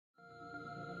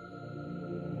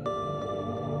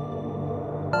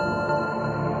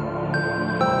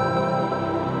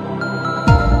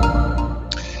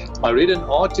I read an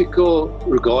article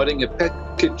regarding a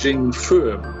packaging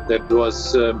firm that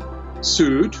was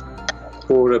sued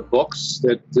for a box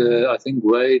that I think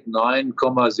weighed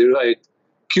 9.08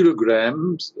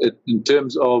 kilograms in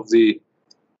terms of the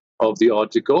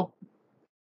article,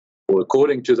 or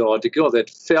according to the article, that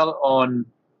fell on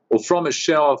or from a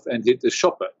shelf and hit a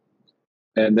shopper.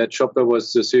 And that shopper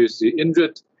was seriously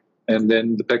injured, and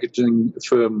then the packaging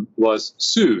firm was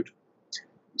sued.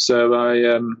 So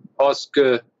I asked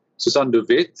Susan de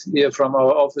Wet here from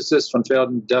our offices, Van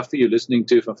Velden Duffy. You're listening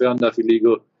to Van Velden Duffy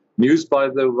Legal News, by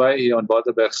the way, here on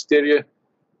Waterberg Stereo.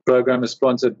 Program is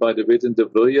sponsored by de Wet and de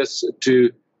Villiers, to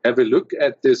have a look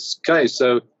at this case.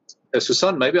 So,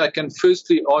 Susan, maybe I can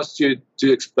firstly ask you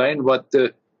to explain what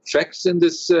the facts in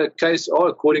this case are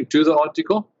according to the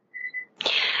article.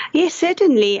 Yes,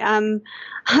 certainly.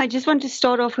 I just want to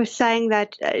start off with saying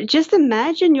that just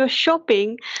imagine you're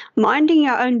shopping, minding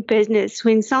your own business,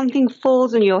 when something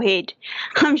falls on your head.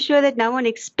 I'm sure that no one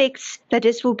expects that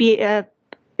this will be that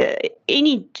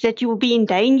you will be in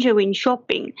danger when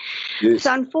shopping. Yes.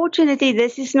 So unfortunately,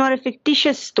 this is not a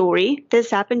fictitious story.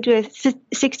 This happened to a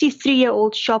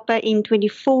 63-year-old shopper in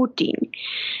 2014.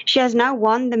 She has now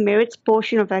won the merits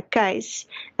portion of her case,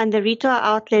 and the retail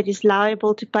outlet is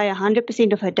liable to pay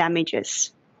 100% of her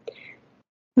damages.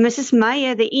 Mrs.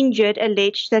 Meyer, the injured,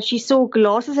 alleged that she saw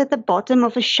glasses at the bottom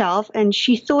of a shelf and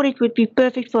she thought it would be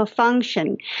perfect for a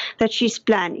function that she's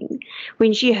planning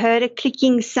when she heard a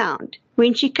clicking sound.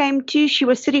 When she came to, she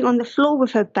was sitting on the floor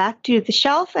with her back to the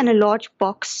shelf and a large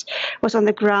box was on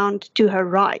the ground to her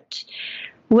right.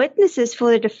 Witnesses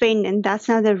for the defendant, that's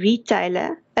now the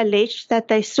retailer, alleged that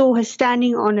they saw her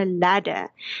standing on a ladder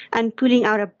and pulling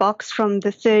out a box from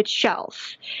the third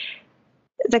shelf.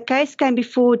 The case came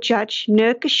before Judge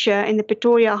Nurkesher in the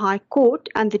Pretoria High Court,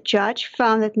 and the judge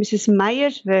found that Mrs.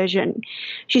 Meyer's version,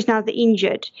 she's now the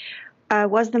injured,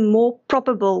 was the more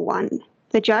probable one.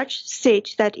 The judge said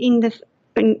that in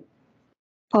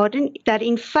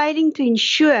failing to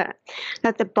ensure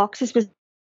that the boxes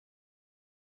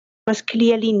was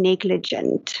clearly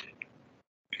negligent.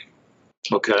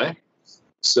 Okay.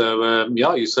 So,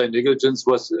 you say negligence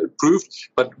was proved,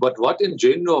 but what in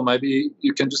general, maybe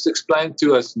you can just explain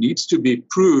to us, needs to be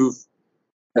proved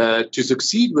to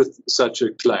succeed with such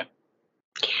a claim?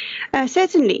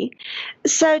 Certainly.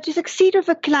 So to succeed with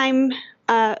a claim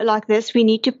like this, we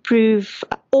need to prove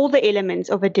all the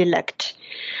elements of a delict.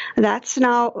 That's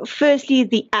now, firstly,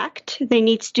 the act. There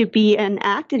needs to be an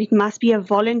act, and it must be a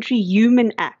voluntary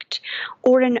human act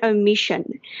or an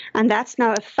omission, and that's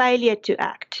now a failure to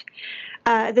act.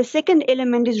 The second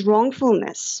element is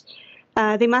wrongfulness.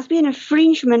 There must be an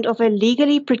infringement of a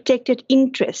legally protected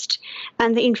interest,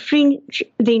 and the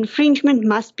infringement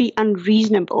must be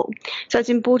unreasonable. So it's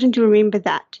important to remember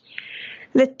that.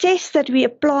 The test that we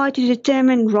apply to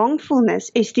determine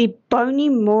wrongfulness is the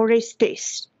Boni-Morris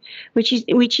test, which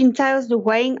entails the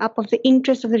weighing up of the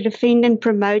interest of the defendant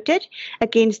promoted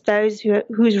against those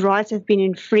whose rights have been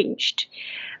infringed.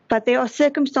 But there are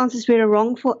circumstances where a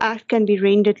wrongful act can be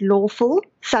rendered lawful,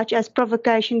 such as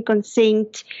provocation,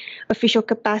 consent, official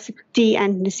capacity,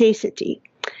 and necessity.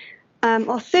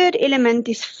 Our third element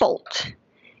is fault.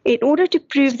 In order to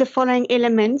prove the following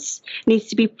elements needs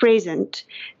to be present: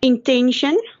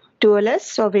 intention,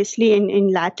 dolus, obviously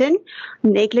in Latin,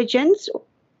 negligence,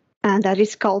 and that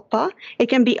is culpa. It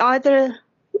can be either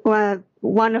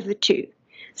one of the two.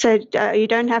 So you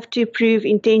don't have to prove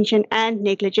intention and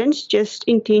negligence, just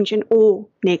intention or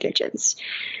negligence.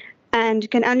 And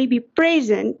can only be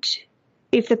present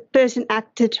if the person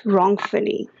acted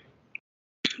wrongfully.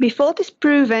 Before this is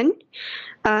proven,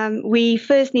 we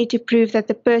first need to prove that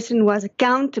the person was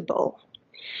accountable.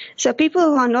 So people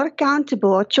who are not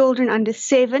accountable are children under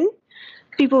 7,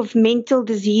 people with mental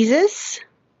diseases,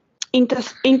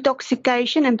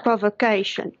 intoxication, and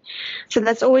provocation. So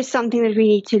that's always something that we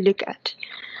need to look at.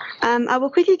 I will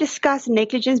quickly discuss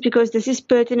negligence because this is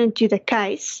pertinent to the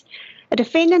case. A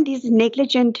defendant is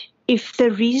negligent if the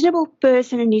reasonable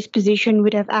person in his position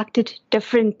would have acted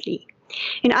differently.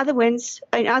 In other words,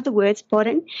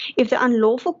 if the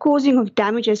unlawful causing of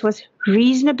damages was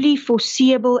reasonably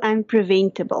foreseeable and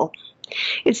preventable.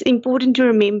 It's important to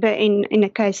remember in a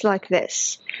case like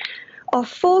this. Our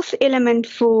fourth element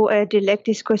for a delict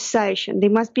is causation. There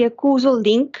must be a causal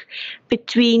link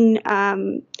between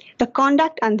the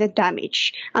conduct and the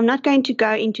damage. I'm not going to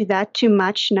go into that too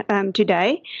much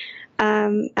today.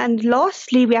 And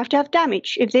lastly, we have to have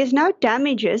damage. If there's no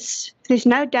damages, if there's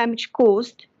no damage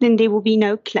caused, then there will be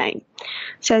no claim.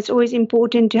 So it's always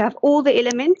important to have all the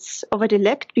elements of a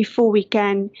delict before we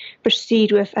can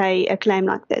proceed with a claim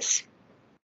like this.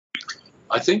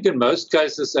 I think in most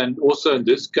cases, and also in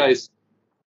this case,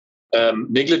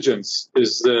 negligence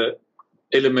is the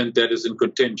element that is in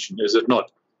contention, is it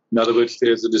not? In other words,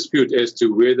 there's a dispute as to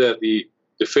whether the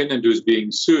defendant who's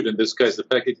being sued, in this case the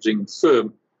packaging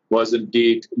firm, was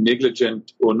indeed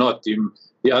negligent or not.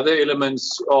 The other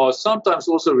elements are sometimes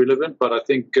also relevant, but I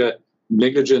think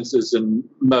negligence is in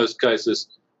most cases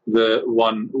the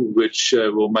one which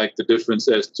will make the difference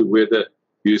as to whether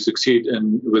you succeed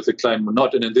with the claim or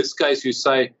not. And in this case, you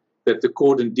say that the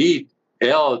court indeed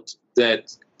held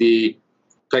that the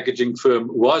packaging firm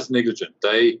was negligent.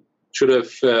 They should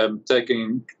have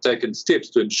taken steps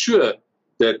to ensure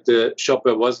that the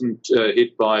shopper wasn't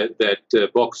hit by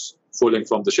that box falling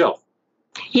from the shelf.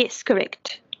 Yes,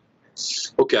 correct.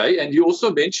 Okay, and you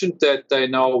also mentioned that they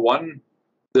now won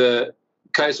the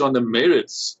case on the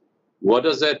merits. What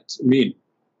does that mean?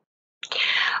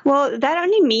 Well, that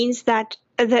only means that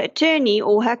the attorney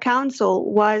or her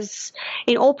counsel was,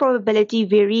 in all probability,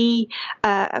 very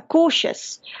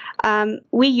cautious.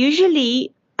 We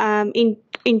usually,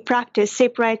 in practice,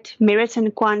 separate merits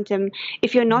and quantum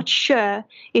if you're not sure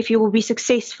if you will be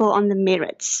successful on the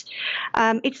merits.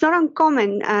 It's not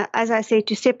uncommon, as I said,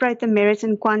 to separate the merits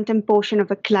and quantum portion of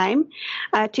a claim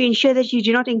to ensure that you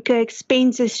do not incur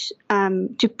expenses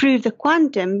to prove the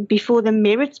quantum before the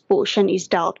merits portion is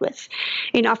dealt with.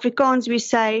 In Afrikaans, we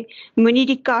say, moenie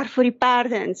die kar voor die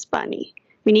perde inspan nie.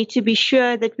 We need to be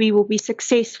sure that we will be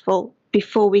successful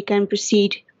before we can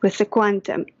proceed with the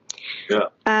quantum. Yeah.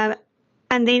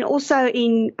 And then also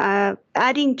in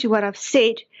adding to what I've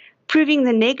said, proving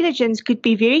the negligence could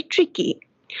be very tricky.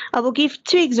 I will give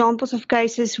two examples of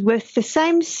cases with the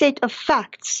same set of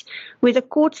facts where the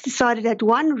courts decided that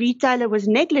one retailer was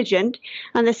negligent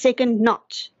and the second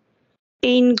not.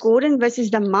 In Gordon versus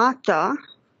Damata,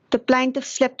 the plaintiff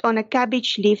slipped on a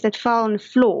cabbage leaf that fell on the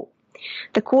floor.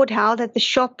 The court held that the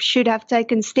shop should have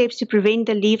taken steps to prevent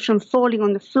the leaves from falling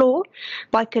on the floor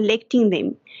by collecting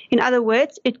them. In other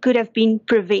words, it could have been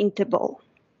preventable.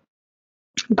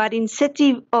 But in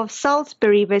City of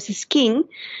Salisbury versus King,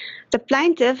 the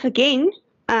plaintiff again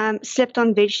slipped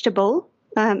on vegetable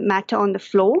matter on the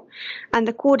floor, and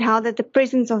the court held that the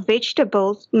presence of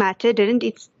vegetable matter didn't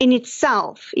in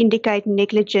itself indicate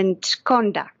negligent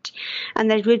conduct,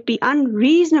 and that it would be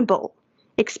unreasonable,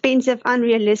 expensive,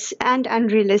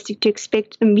 unrealistic to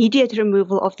expect immediate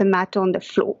removal of the matter on the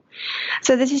floor.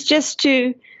 So this is just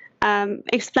to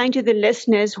explain to the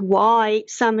listeners why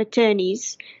some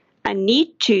attorneys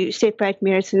need to separate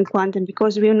merits and quantum,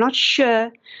 because we are not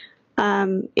sure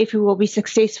if we will be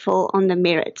successful on the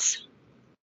merits.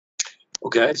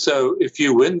 Okay, so if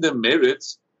you win the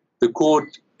merits, the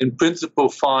court in principle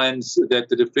finds that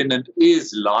the defendant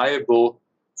is liable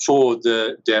for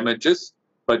the damages,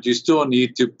 but you still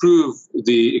need to prove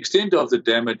the extent of the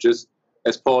damages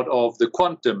as part of the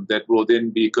quantum that will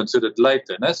then be considered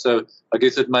later. No? So I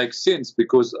guess it makes sense,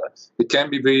 because it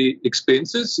can be very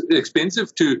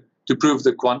expensive to prove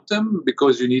the quantum,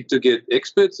 because you need to get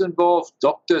experts involved,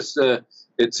 doctors,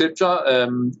 etc.,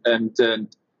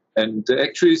 and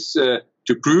actuaries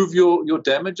to prove your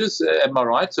damages. Am I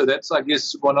right? So that's, I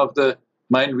guess, one of the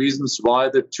main reasons why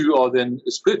the two are then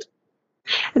split.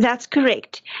 That's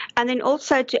correct. And then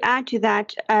also to add to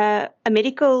that, a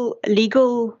medical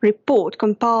legal report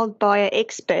compiled by an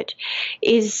expert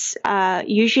is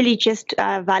usually just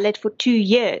valid for 2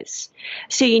 years.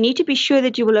 So you need to be sure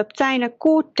that you will obtain a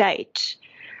court date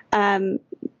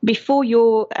before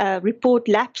your report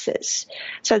lapses.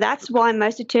 So that's why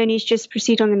most attorneys just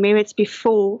proceed on the merits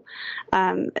before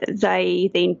they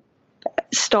then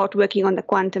start working on the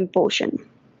quantum portion.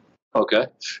 Okay,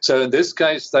 so in this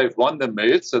case, they've won the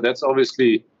merits, so that's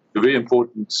obviously a very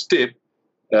important step,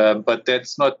 but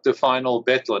that's not the final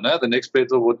battle. No? The next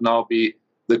battle would now be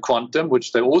the quantum,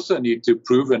 which they also need to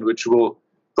prove, and which will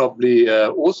probably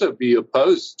also be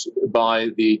opposed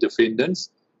by the defendants.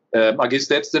 I guess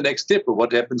that's the next step of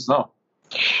what happens now.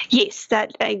 Yes,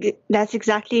 that's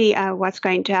exactly what's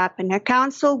going to happen. A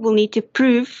counsel will need to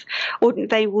prove, or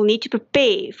they will need to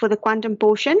prepare for the quantum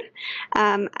portion,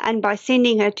 and by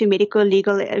sending her to medical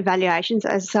legal evaluations,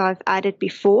 as I've added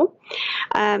before,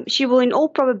 she will in all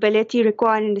probability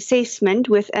require an assessment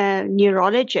with a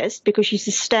neurologist because she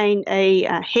sustained a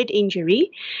head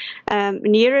injury, a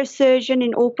neurosurgeon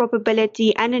in all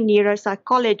probability, and a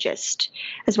neuropsychologist,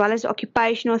 as well as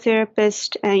occupational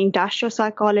therapist, an industrial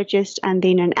psychologist, and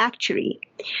then an actuary.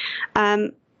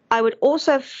 I would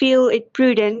also feel it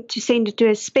prudent to send her to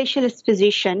a specialist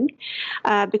physician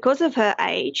because of her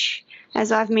age,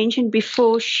 As I've mentioned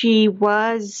before, she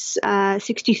was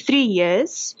 63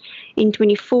 years in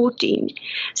 2014.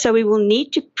 So we will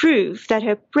need to prove that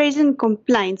her present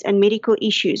complaints and medical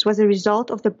issues was a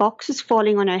result of the boxes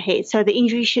falling on her head, so the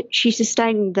injury she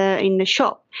sustained in the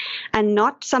shop, and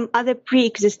not some other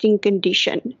pre-existing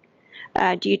condition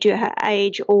due to her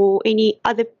age or any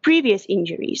other previous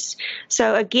injuries.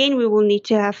 So again, we will need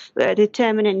to have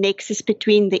determine a nexus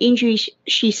between the injury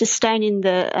she sustained in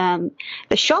the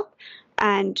shop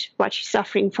and what she's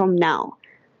suffering from now.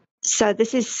 So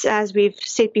this is, as we've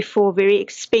said before, very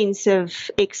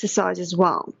expensive exercise as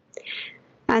well.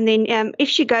 And then if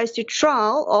she goes to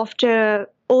trial after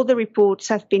all the reports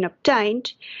have been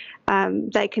obtained,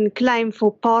 they can claim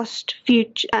for past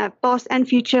and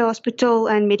future hospital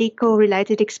and medical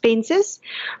related expenses,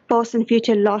 past and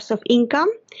future loss of income,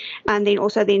 and then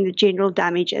also the general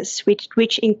damages,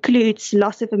 which includes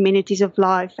loss of amenities of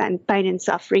life and pain and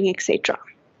suffering, etc.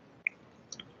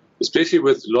 Especially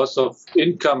with loss of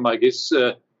income, I guess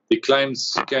the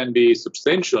claims can be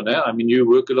substantial. I mean, you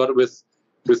work a lot with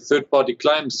third-party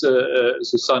claims,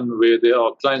 Susan, where there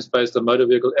are claims based on motor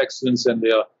vehicle accidents, and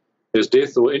there's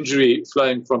death or injury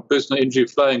flowing from personal injury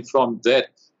flowing from that,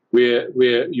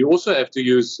 where you also have to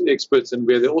use experts, and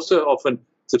where there are also often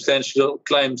substantial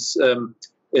claims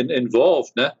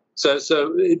involved. So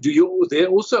do you they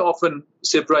also often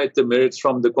separate the merits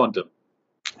from the quantum?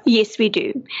 Yes, we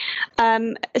do,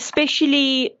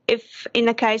 especially if in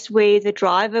the case where the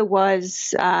driver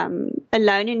was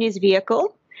alone in his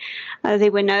vehicle.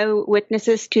 There were no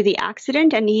witnesses to the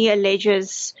accident, and he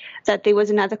alleges that there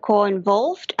was another car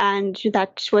involved, and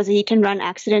that was a hit-and-run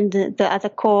accident. The other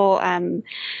car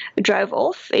drove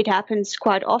off. It happens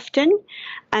quite often,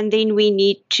 and then we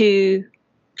need to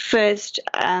first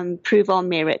prove our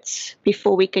merits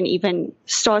before we can even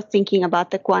start thinking about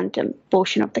the quantum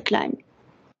portion of the claim.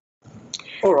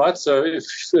 All right, so if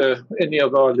any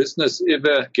of our listeners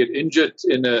ever get injured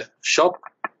in a shop,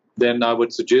 then I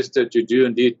would suggest that you do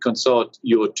indeed consult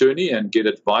your attorney and get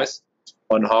advice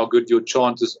on how good your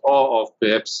chances are of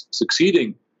perhaps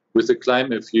succeeding with a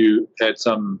claim if you had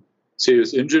some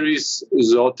serious injuries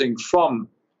resulting from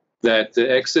that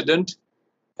accident.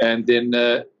 And then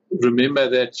remember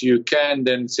that you can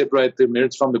then separate the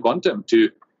merits from the quantum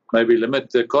to maybe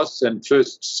limit the costs and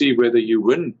first see whether you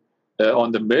win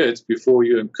on the merits before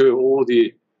you incur all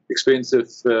the expensive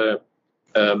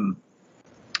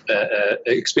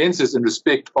expenses in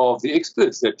respect of the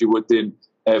experts that you would then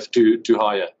have to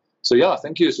hire. So yeah,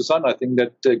 thank you, Susan. I think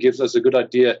that gives us a good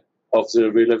idea of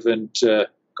the relevant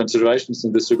considerations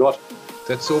in this regard.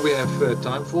 That's all we have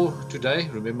time for today.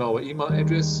 Remember, our email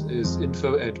address is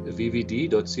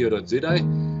info@vvd.co.za.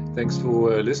 Thanks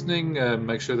for listening.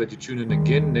 Make sure that you tune in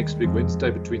again next week,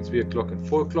 Wednesday, between 3 o'clock and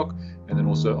 4 o'clock, and then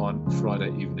also on Friday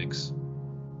evenings.